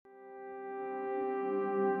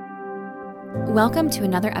Welcome to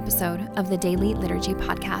another episode of the Daily Liturgy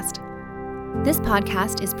Podcast. This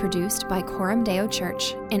podcast is produced by Coram Deo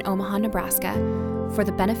Church in Omaha, Nebraska, for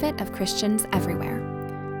the benefit of Christians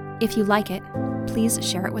everywhere. If you like it, please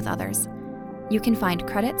share it with others. You can find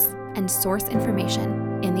credits and source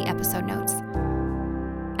information in the episode notes.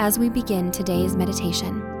 As we begin today's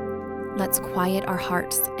meditation, let's quiet our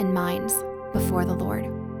hearts and minds before the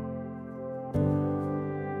Lord.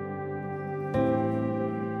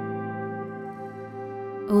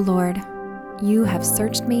 O Lord, you have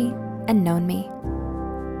searched me and known me.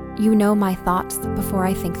 You know my thoughts before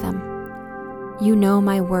I think them. You know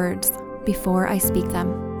my words before I speak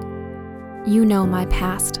them. You know my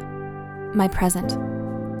past, my present,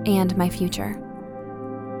 and my future.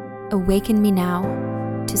 Awaken me now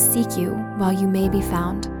to seek you while you may be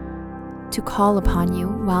found, to call upon you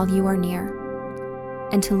while you are near,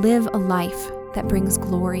 and to live a life that brings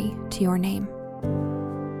glory to your name.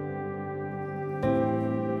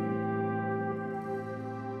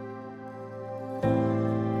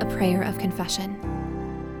 Prayer of Confession.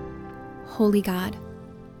 Holy God,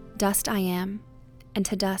 dust I am, and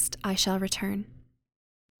to dust I shall return.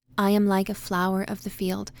 I am like a flower of the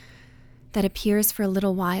field that appears for a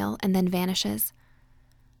little while and then vanishes.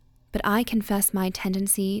 But I confess my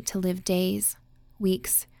tendency to live days,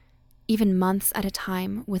 weeks, even months at a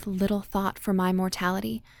time with little thought for my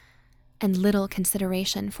mortality and little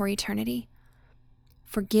consideration for eternity.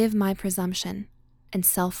 Forgive my presumption and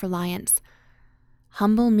self-reliance.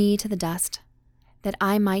 Humble me to the dust, that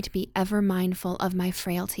I might be ever mindful of my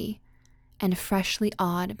frailty and freshly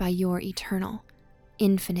awed by your eternal,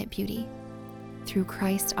 infinite beauty. Through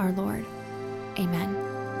Christ our Lord. Amen.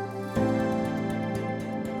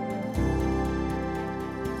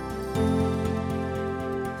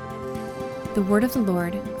 The word of the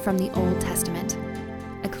Lord from the Old Testament,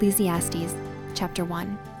 Ecclesiastes chapter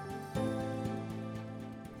 1.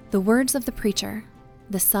 The words of the preacher,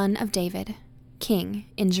 the son of David, King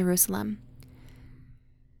in Jerusalem.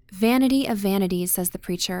 Vanity of vanities, says the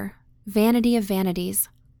preacher, vanity of vanities,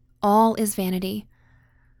 all is vanity.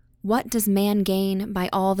 What does man gain by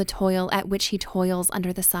all the toil at which he toils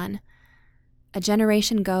under the sun? A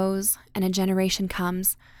generation goes and a generation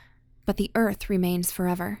comes, but the earth remains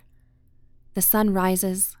forever. The sun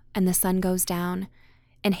rises and the sun goes down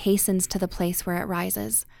and hastens to the place where it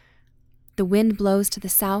rises. The wind blows to the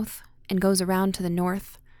south and goes around to the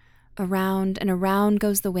north. Around and around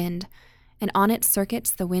goes the wind, and on its circuits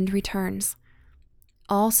the wind returns.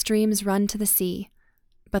 All streams run to the sea,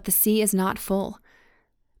 but the sea is not full.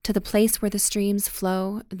 To the place where the streams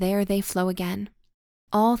flow, there they flow again.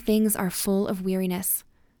 All things are full of weariness.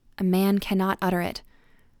 A man cannot utter it.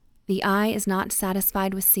 The eye is not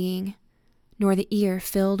satisfied with seeing, nor the ear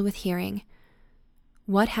filled with hearing.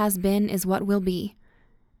 What has been is what will be,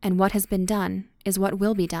 and what has been done is what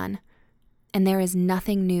will be done. And there is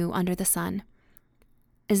nothing new under the sun.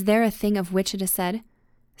 Is there a thing of which it is said,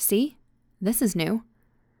 "See, this is new"?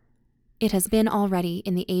 It has been already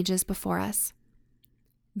in the ages before us.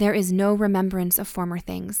 There is no remembrance of former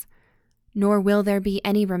things, nor will there be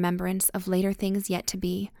any remembrance of later things yet to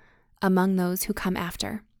be among those who come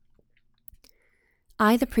after.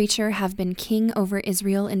 I, the preacher, have been king over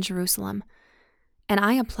Israel in Jerusalem, and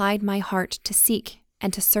I applied my heart to seek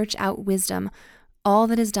and to search out wisdom, all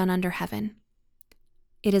that is done under heaven.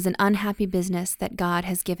 It is an unhappy business that God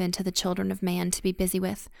has given to the children of man to be busy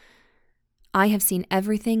with. I have seen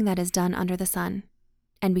everything that is done under the sun,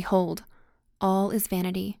 and behold, all is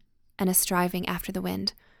vanity and a striving after the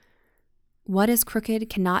wind. What is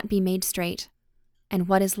crooked cannot be made straight, and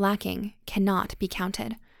what is lacking cannot be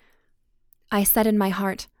counted. I said in my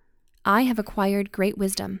heart, I have acquired great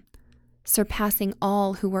wisdom, surpassing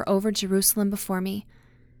all who were over Jerusalem before me,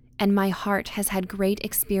 and my heart has had great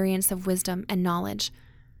experience of wisdom and knowledge.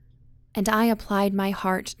 And I applied my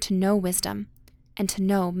heart to know wisdom, and to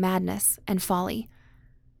know madness and folly.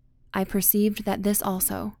 I perceived that this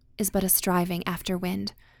also is but a striving after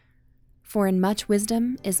wind. For in much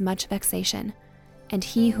wisdom is much vexation, and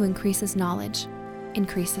he who increases knowledge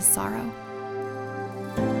increases sorrow.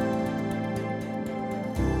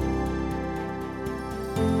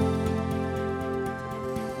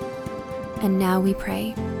 And now we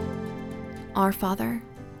pray. Our Father,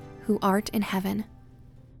 who art in heaven,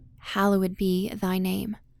 hallowed be thy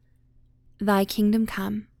name. Thy kingdom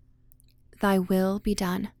come, thy will be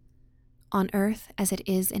done, on earth as it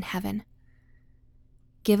is in heaven.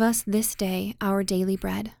 Give us this day our daily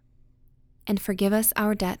bread, and forgive us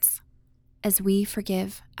our debts, as we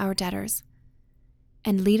forgive our debtors.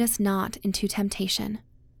 And lead us not into temptation,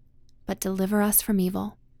 but deliver us from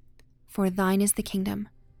evil. For thine is the kingdom,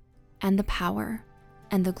 and the power,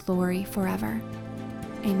 and the glory forever.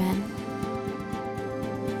 Amen.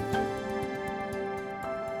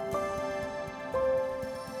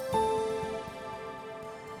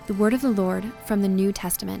 The word of the Lord from the New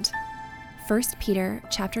Testament, 1 Peter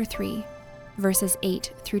chapter 3, verses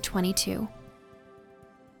 8 through 22.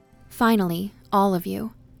 Finally, all of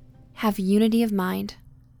you, have unity of mind,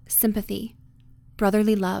 sympathy,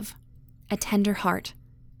 brotherly love, a tender heart,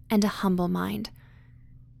 and a humble mind.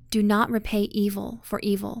 Do not repay evil for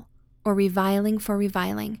evil, or reviling for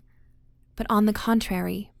reviling, but on the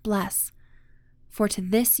contrary, bless. For to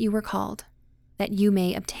this you were called, that you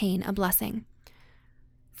may obtain a blessing.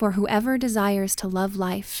 For whoever desires to love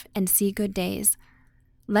life and see good days,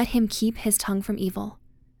 let him keep his tongue from evil,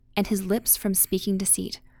 and his lips from speaking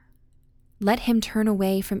deceit. Let him turn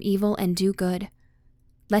away from evil and do good.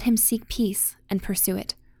 Let him seek peace and pursue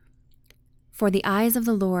it. For the eyes of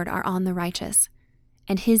the Lord are on the righteous,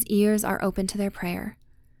 and his ears are open to their prayer.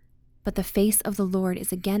 But the face of the Lord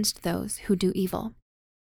is against those who do evil.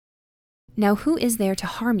 Now who is there to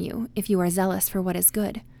harm you if you are zealous for what is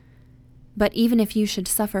good? But even if you should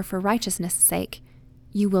suffer for righteousness' sake,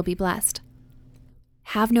 you will be blessed.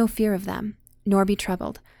 Have no fear of them, nor be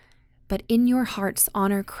troubled, but in your hearts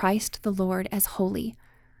honor Christ the Lord as holy,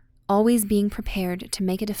 always being prepared to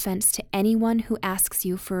make a defense to anyone who asks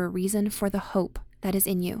you for a reason for the hope that is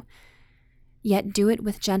in you. Yet do it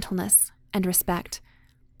with gentleness and respect,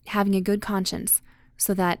 having a good conscience,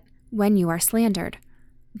 so that, when you are slandered,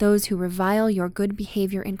 those who revile your good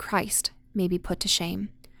behavior in Christ may be put to shame.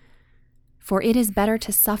 For it is better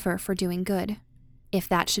to suffer for doing good, if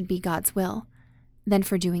that should be God's will, than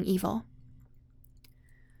for doing evil.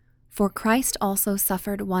 For Christ also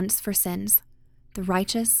suffered once for sins, the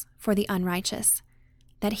righteous for the unrighteous,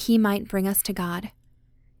 that he might bring us to God,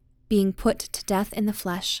 being put to death in the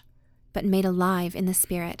flesh, but made alive in the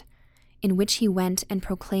Spirit, in which he went and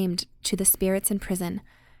proclaimed to the spirits in prison,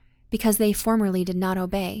 because they formerly did not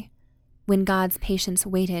obey, when God's patience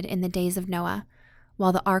waited in the days of Noah,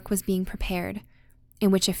 while the ark was being prepared, in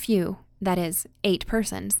which a few, that is, 8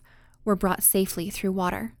 persons, were brought safely through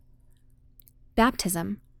water.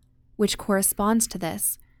 Baptism, which corresponds to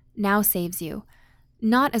this, now saves you,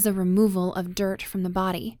 not as a removal of dirt from the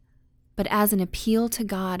body, but as an appeal to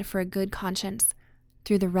God for a good conscience,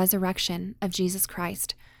 through the resurrection of Jesus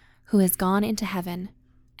Christ, who has gone into heaven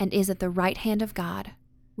and is at the right hand of God,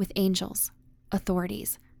 with angels,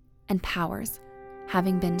 authorities, and powers,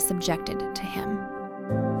 having been subjected to him.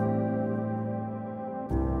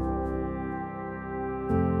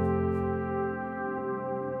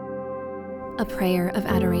 A prayer of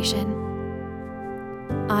adoration.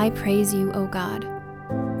 I praise you, O God,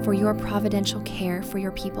 for your providential care for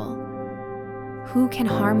your people. Who can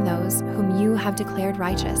harm those whom you have declared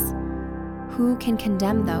righteous? Who can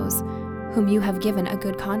condemn those whom you have given a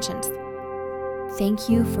good conscience? Thank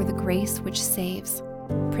you for the grace which saves,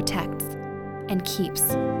 protects, and keeps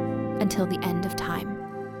until the end of time.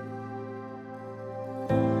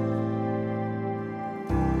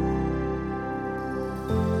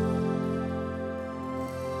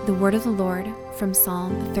 The word of the Lord from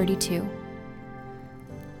Psalm 32.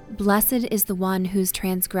 Blessed is the one whose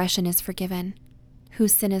transgression is forgiven,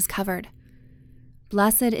 whose sin is covered.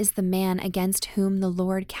 Blessed is the man against whom the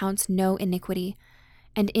Lord counts no iniquity,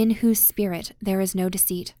 and in whose spirit there is no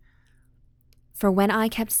deceit. For when I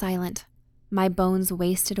kept silent, my bones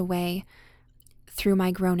wasted away through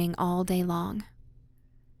my groaning all day long.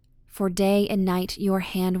 For day and night your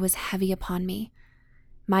hand was heavy upon me.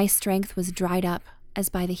 My strength was dried up as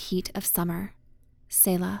by the heat of summer.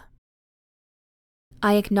 Selah.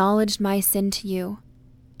 I acknowledged my sin to you,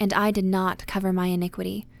 and I did not cover my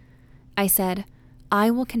iniquity. I said, I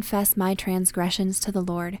will confess my transgressions to the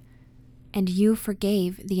Lord, and you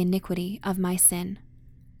forgave the iniquity of my sin.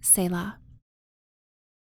 Selah.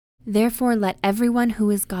 Therefore let everyone who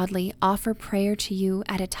is godly offer prayer to you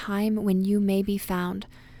at a time when you may be found.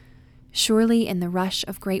 Surely in the rush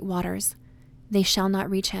of great waters they shall not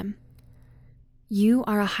reach him. You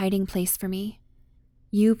are a hiding place for me.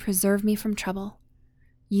 You preserve me from trouble.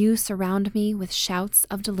 You surround me with shouts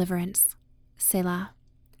of deliverance. Selah.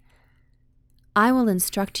 I will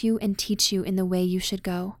instruct you and teach you in the way you should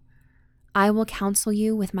go. I will counsel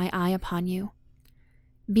you with my eye upon you.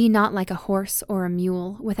 Be not like a horse or a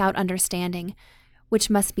mule without understanding, which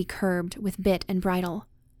must be curbed with bit and bridle,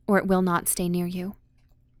 or it will not stay near you.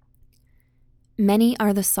 Many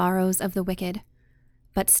are the sorrows of the wicked,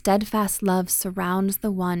 but steadfast love surrounds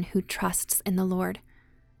the one who trusts in the Lord.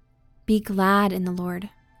 Be glad in the Lord,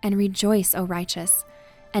 and rejoice, O righteous,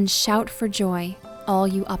 and shout for joy, all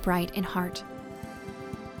you upright in heart.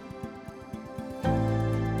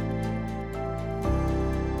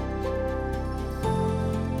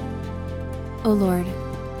 O Lord,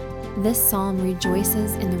 this psalm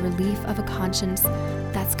rejoices in the relief of a conscience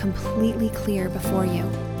that's completely clear before you.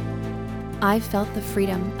 I've felt the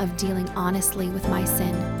freedom of dealing honestly with my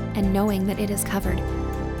sin and knowing that it is covered.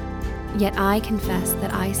 Yet I confess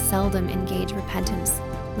that I seldom engage repentance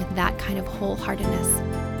with that kind of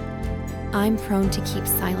wholeheartedness. I'm prone to keep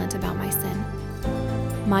silent about my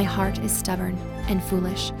sin. My heart is stubborn and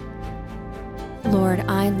foolish. Lord,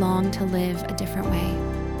 I long to live a different way,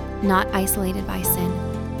 not isolated by sin,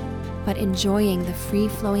 but enjoying the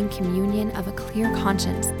free-flowing communion of a clear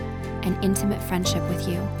conscience and intimate friendship with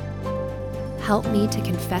you. Help me to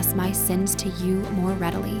confess my sins to you more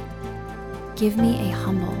readily. Give me a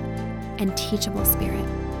humble and teachable spirit.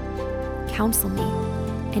 Counsel me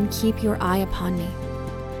and keep your eye upon me.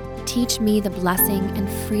 Teach me the blessing and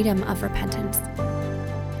freedom of repentance.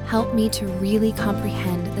 Help me to really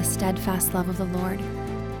comprehend the steadfast love of the Lord,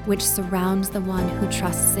 which surrounds the one who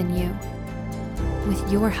trusts in you.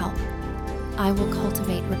 With your help, I will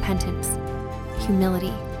cultivate repentance,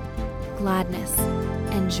 humility, gladness,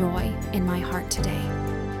 and joy in my heart today.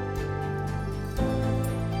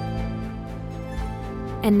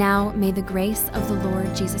 And now may the grace of the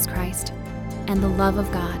Lord Jesus Christ, and the love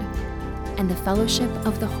of God, and the fellowship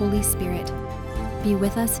of the Holy Spirit be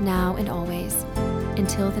with us now and always,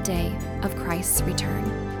 until the day of Christ's return.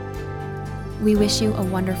 We wish you a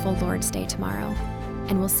wonderful Lord's Day tomorrow,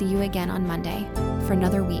 and we'll see you again on Monday for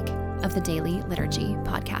another week of the Daily Liturgy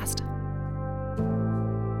Podcast.